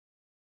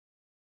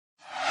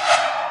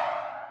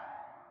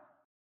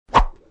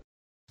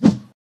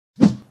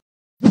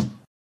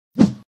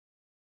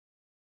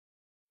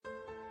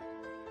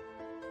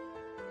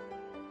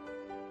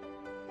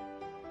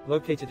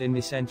Located in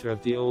the center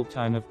of the old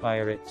town of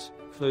Biarritz,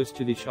 close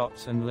to the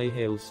shops and lay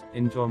hills,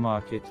 indoor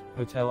market,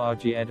 Hotel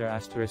Argi Eder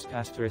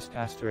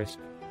 *****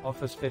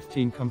 offers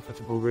 15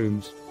 comfortable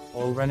rooms,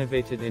 all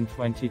renovated in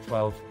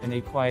 2012, in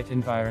a quiet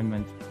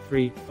environment,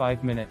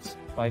 5 minutes,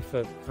 by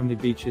foot, from the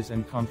beaches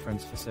and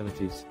conference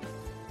facilities.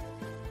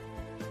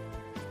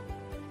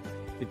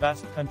 The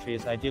Basque Country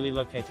is ideally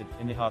located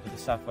in the heart of the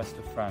southwest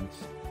of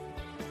France.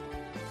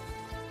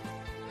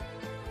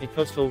 A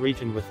coastal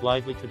region with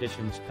lively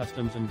traditions,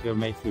 customs and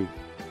gourmet food.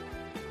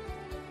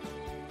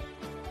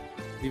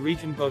 The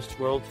region boasts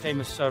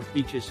world-famous surf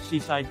beaches,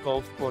 seaside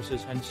golf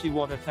courses and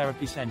seawater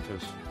therapy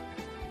centers.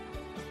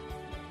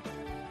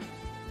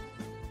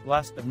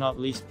 Last but not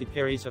least, the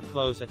Pyrenees are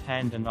close at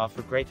hand and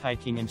offer great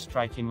hiking and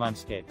striking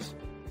landscapes.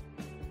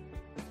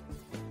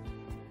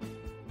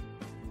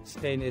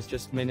 Spain is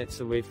just minutes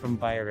away from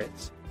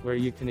Biarritz, where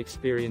you can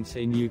experience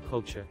a new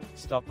culture.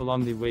 Stop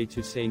along the way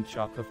to Saint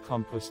Jacques of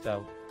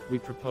Compostelle. We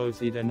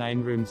propose either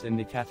 9 rooms in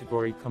the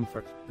category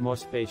comfort, more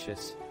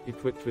spacious,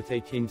 equipped with a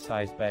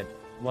king-size bed,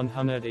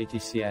 180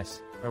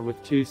 cs, or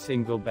with 2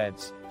 single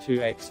beds,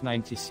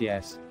 2x90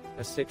 cs,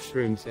 or 6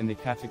 rooms in the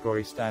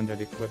category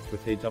standard equipped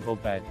with a double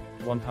bed,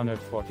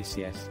 140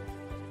 cs.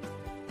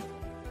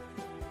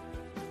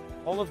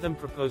 All of them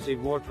propose a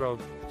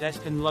wardrobe,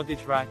 desk and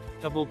luggage rack,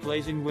 double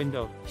glazing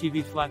window,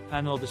 TV flat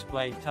panel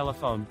display,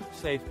 telephone,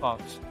 safe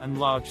box, and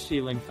large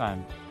ceiling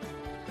fan.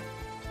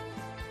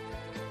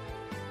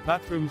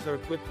 Bathrooms are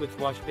equipped with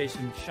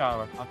washbasin,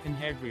 shower, and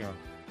hairdryer.